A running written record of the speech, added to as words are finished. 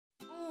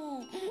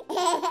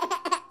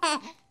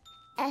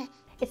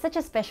It's such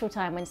a special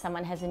time when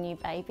someone has a new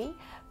baby,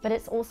 but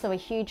it's also a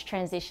huge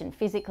transition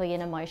physically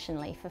and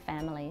emotionally for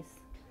families.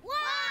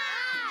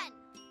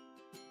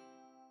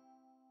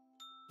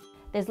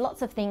 There's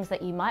lots of things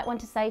that you might want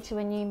to say to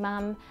a new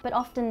mum, but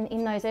often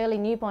in those early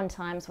newborn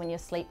times when you're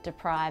sleep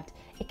deprived,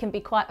 it can be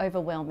quite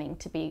overwhelming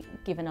to be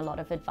given a lot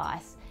of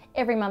advice.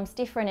 Every mum's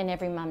different and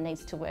every mum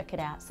needs to work it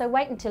out, so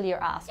wait until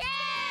you're asked. Yay!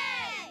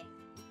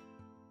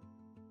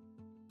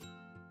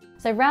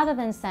 So rather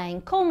than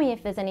saying, call me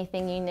if there's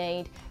anything you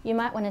need, you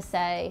might want to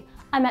say,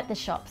 I'm at the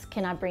shops,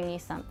 can I bring you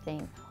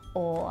something?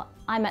 Or,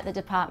 I'm at the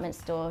department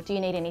store, do you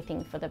need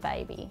anything for the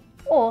baby?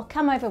 Or,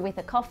 come over with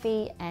a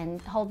coffee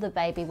and hold the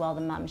baby while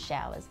the mum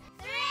showers.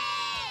 3!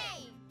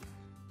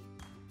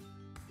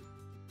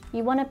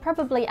 You want to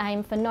probably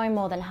aim for no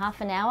more than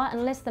half an hour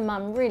unless the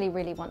mum really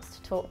wants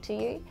to talk to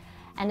you.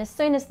 And as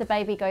soon as the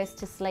baby goes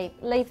to sleep,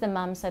 leave the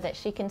mum so that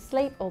she can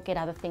sleep or get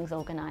other things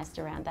organised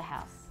around the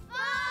house.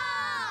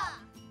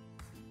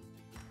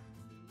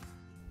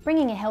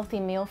 Bringing a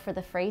healthy meal for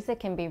the freezer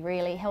can be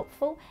really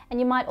helpful, and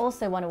you might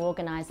also want to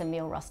organise a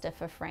meal roster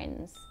for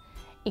friends.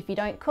 If you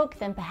don't cook,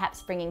 then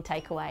perhaps bringing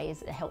takeaway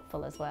is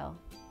helpful as well.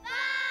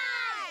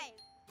 5!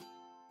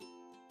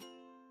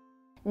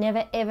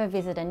 Never ever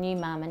visit a new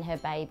mum and her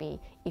baby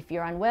if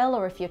you're unwell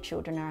or if your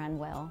children are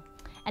unwell.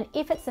 And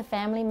if it's a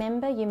family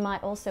member, you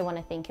might also want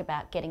to think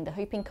about getting the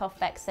whooping cough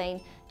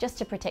vaccine just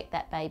to protect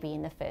that baby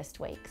in the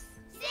first weeks.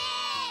 6!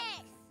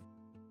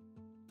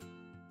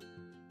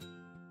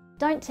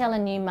 Don't tell a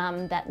new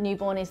mum that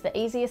newborn is the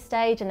easiest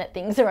stage and that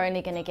things are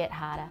only going to get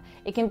harder.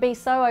 It can be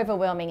so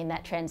overwhelming in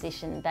that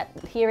transition that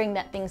hearing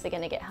that things are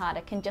going to get harder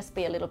can just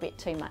be a little bit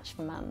too much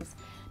for mums.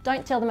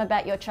 Don't tell them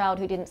about your child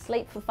who didn't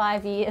sleep for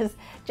 5 years.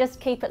 Just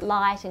keep it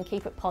light and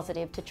keep it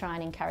positive to try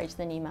and encourage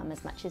the new mum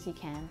as much as you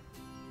can.